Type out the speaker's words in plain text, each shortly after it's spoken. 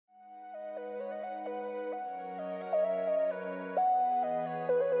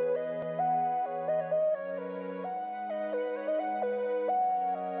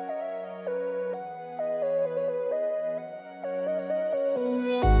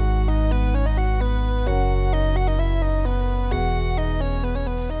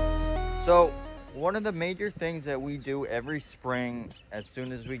So one of the major things that we do every spring as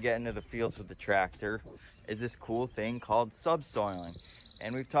soon as we get into the fields with the tractor is this cool thing called subsoiling.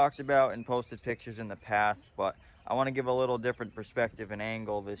 And we've talked about and posted pictures in the past, but I want to give a little different perspective and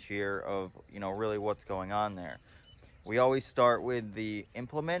angle this year of, really what's going on there. We always start with the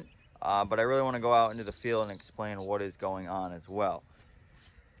implement, but I really want to go out into the field and explain what is going on as well.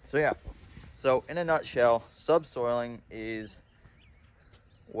 So yeah, so in a nutshell, subsoiling is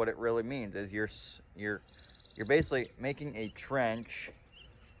what it really means is you're basically making a trench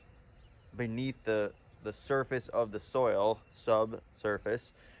beneath the surface of the soil,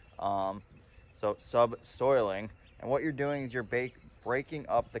 subsurface. So subsoiling, and what you're doing is you're breaking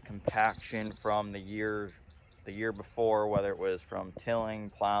up the compaction from the year before, whether it was from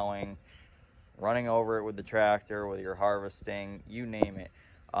tilling, plowing, running over it with the tractor, whether you're harvesting, you name it.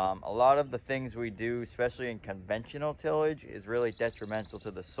 A lot of the things we do, especially in conventional tillage, is really detrimental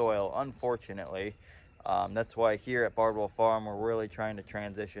to the soil, unfortunately. That's why here at Bardwell Farm, we're really trying to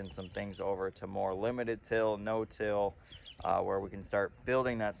transition some things over to more limited till, no-till, where we can start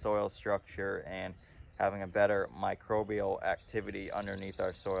building that soil structure and having a better microbial activity underneath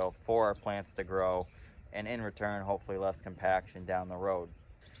our soil for our plants to grow, and in return, hopefully less compaction down the road.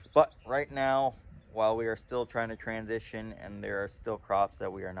 But right now, while we are still trying to transition and there are still crops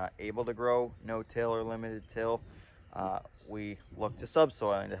that we are not able to grow no-till or limited till, we look to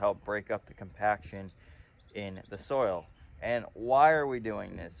subsoiling to help break up the compaction in the soil. And why are we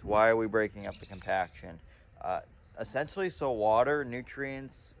doing this? Why are we breaking up the compaction? Essentially so water,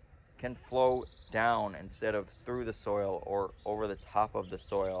 nutrients can flow down instead of through the soil or over the top of the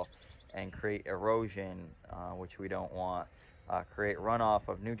soil and create erosion, which we don't want. Create runoff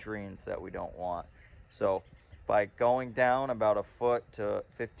of nutrients that we don't want. So by going down about a foot to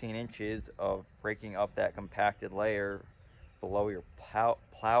 15 inches of breaking up that compacted layer below your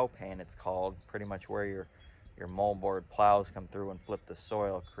plow pan, it's called, pretty much where your moldboard plows come through and flip the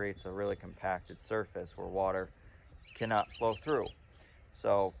soil, creates a really compacted surface where water cannot flow through.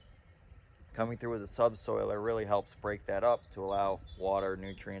 So coming through with a subsoiler really helps break that up to allow water,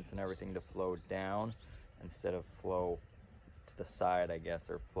 nutrients, and everything to flow down instead of flow to the side, I guess,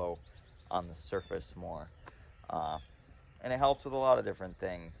 or flow on the surface more. And it helps with a lot of different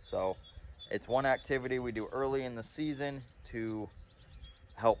things. So it's one activity we do early in the season to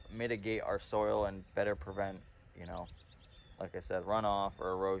help mitigate our soil and better prevent, like I said, runoff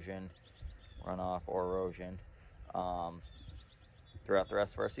or erosion throughout the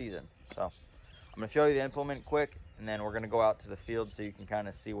rest of our season. So I'm going to show you the implement quick, and then we're going to go out to the field so you can kind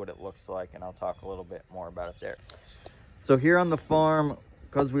of see what it looks like, and I'll talk a little bit more about it there. So here on the farm,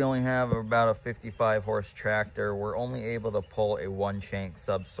 because we only have about a 55 horse tractor, we're only able to pull a 1-shank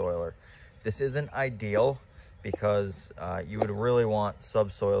subsoiler. This isn't ideal because you would really want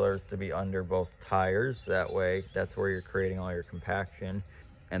subsoilers to be under both tires. That way, that's where you're creating all your compaction.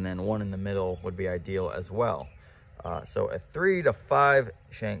 And then one in the middle would be ideal as well. So a 3 to 5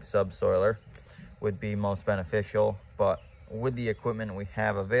 shank subsoiler would be most beneficial, but with the equipment we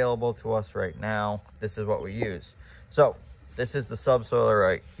have available to us right now, this is what we use. So this is the subsoiler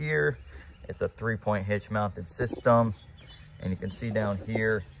right here. It's a 3-point hitch mounted system. And you can see down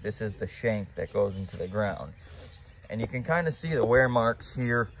here, this is the shank that goes into the ground. And you can kind of see the wear marks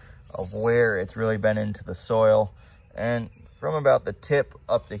here of where it's really been into the soil. And from about the tip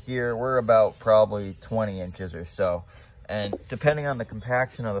up to here, we're about probably 20 inches or so. And depending on the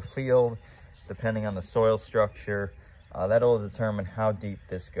compaction of the field, depending on the soil structure, that'll determine how deep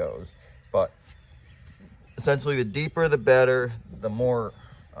this goes. But essentially, the deeper the better. The more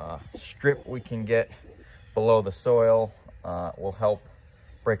strip we can get below the soil will help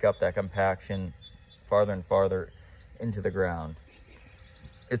break up that compaction farther and farther into the ground.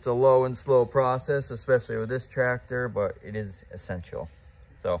 It's a low and slow process, especially with this tractor, but it is essential.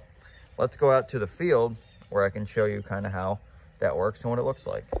 So let's go out to the field where I can show you kind of how that works and what it looks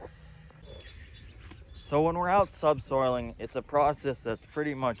like. So when we're out subsoiling, it's a process that's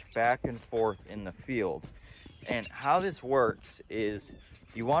pretty much back and forth in the field. And how this works is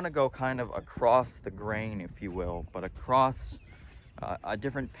you want to go kind of across the grain, if you will, but across a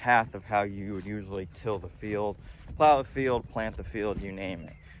different path of how you would usually till the field, plow the field, plant the field, you name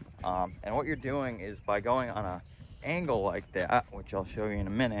it. And what you're doing is by going on an angle like that, which I'll show you in a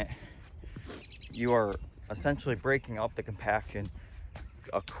minute, you are essentially breaking up the compaction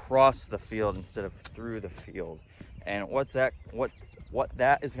across the field instead of through the field. And what that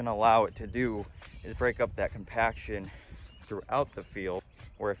is going to allow it to do is break up that compaction throughout the field,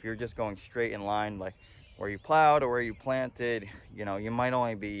 where if you're just going straight in line like where you plowed or where you planted, you might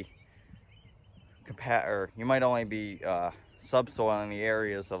only be subsoiling the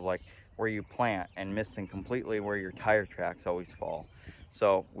areas of like where you plant and missing completely where your tire tracks always fall.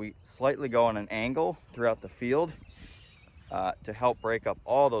 So we slightly go on an angle throughout the field to help break up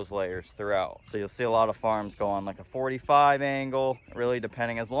all those layers throughout. So you'll see a lot of farms go on like a 45 angle, really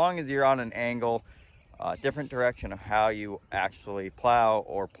depending, as long as you're on an angle, different direction of how you actually plow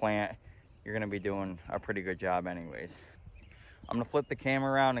or plant, you're gonna be doing a pretty good job anyways. I'm gonna flip the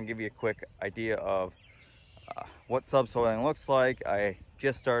camera around and give you a quick idea of what subsoiling looks like. I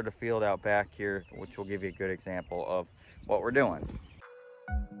just started a field out back here, which will give you a good example of what we're doing.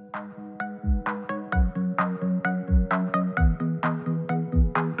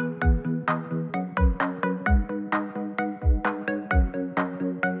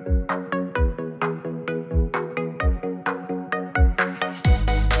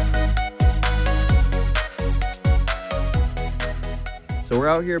 So we're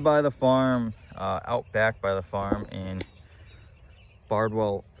out here by the farm, out back by the farm in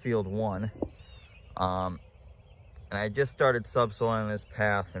Bardwell Field 1. And I just started subsoiling this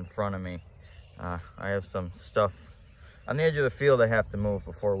path in front of me. I have some stuff on the edge of the field I have to move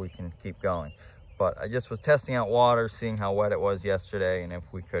before we can keep going. But I just was testing out water, seeing how wet it was yesterday and if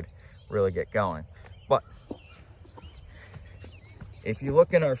we could really get going. But if you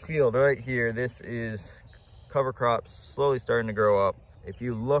look in our field right here, this is cover crops slowly starting to grow up. If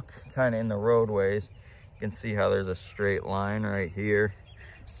you look kind of in the roadways, you can see how there's a straight line right here.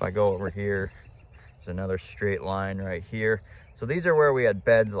 If I go over here, there's another straight line right here. So these are where we had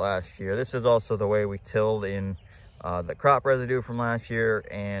beds last year. This is also the way we tilled in the crop residue from last year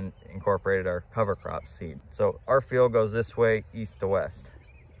and incorporated our cover crop seed. So our field goes this way, east to west.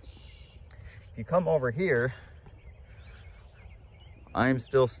 If you come over here, I'm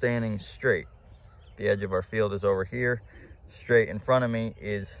still standing straight. The edge of our field is over here. Straight in front of me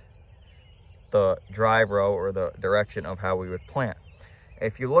is the drive row, or the direction of how we would plant.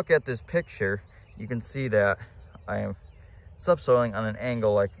 If you look at this picture, you can see that I am subsoiling on an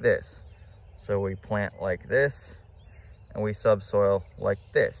angle like this. So we plant like this and we subsoil like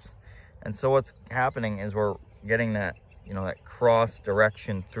this. And so what's happening is we're getting that, that cross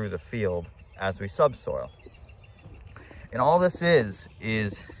direction through the field as we subsoil. And all this is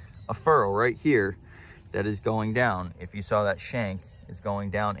a furrow right here that is going down. If you saw that shank is going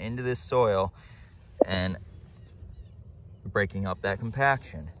down into this soil and breaking up that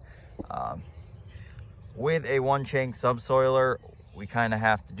compaction. With a one shank subsoiler, we kind of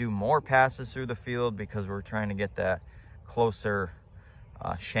have to do more passes through the field because we're trying to get that closer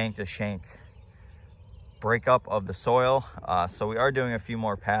shank to shank breakup of the soil. So we are doing a few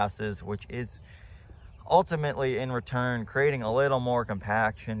more passes, which is ultimately in return creating a little more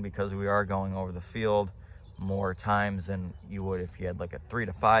compaction because we are going over the field more times than you would if you had like a 3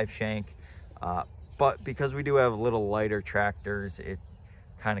 to 5 shank. But because we do have little lighter tractors, it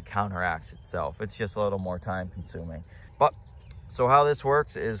kind of counteracts itself. It's just a little more time consuming. But so how this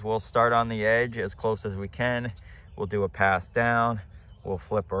works is we'll start on the edge as close as we can. We'll do a pass down, we'll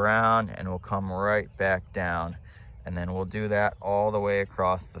flip around, and we'll come right back down. And then we'll do that all the way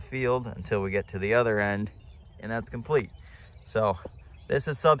across the field until we get to the other end, and that's complete. So this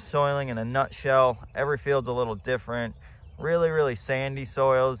is subsoiling in a nutshell. Every field's a little different. Really sandy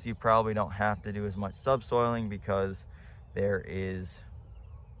soils, you probably don't have to do as much subsoiling because there is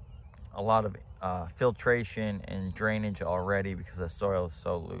a lot of filtration and drainage already because the soil is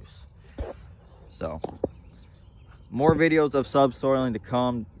so loose. So more videos of subsoiling to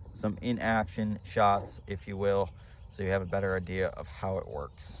come, some in action shots, if you will, so you have a better idea of how it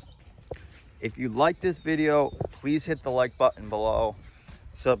works. If you like this video, please hit the like button below.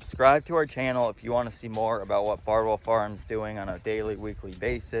 Subscribe to our channel if you want to see more about what Bardwell Farm is doing on a daily, weekly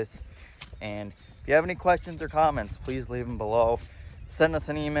basis. And if you have any questions or comments, please leave them below. Send us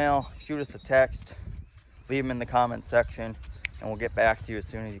an email, shoot us a text, leave them in the comments section, and we'll get back to you as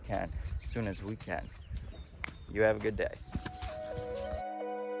soon as we can. You have a good day.